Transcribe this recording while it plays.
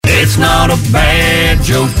It's not a bad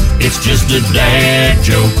joke, it's just a dad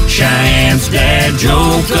joke. Cheyenne's dad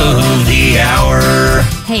joke of the hour.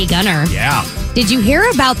 Hey, Gunner. Yeah. Did you hear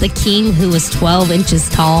about the king who was 12 inches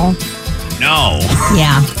tall? No.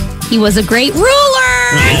 Yeah. He was a great ruler.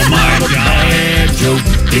 It's not a bad joke,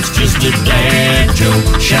 it's just a dad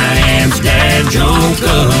joke. Cheyenne's dad joke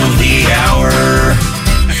of the hour.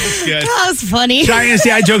 Good. That was funny. Cheyenne's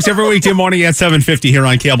dad jokes every weekday morning at 7:50 here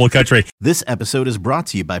on Cable Country. This episode is brought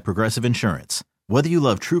to you by Progressive Insurance. Whether you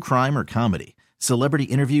love true crime or comedy, celebrity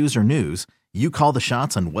interviews or news, you call the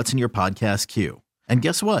shots on what's in your podcast queue. And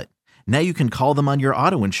guess what? Now you can call them on your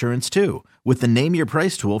auto insurance too with the Name Your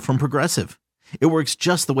Price tool from Progressive. It works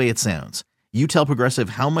just the way it sounds. You tell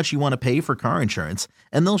Progressive how much you want to pay for car insurance,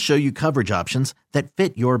 and they'll show you coverage options that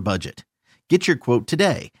fit your budget. Get your quote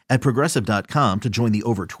today at Progressive.com to join the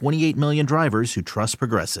over 28 million drivers who trust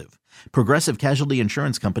Progressive. Progressive Casualty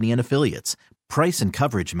Insurance Company and Affiliates. Price and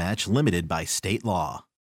coverage match limited by state law.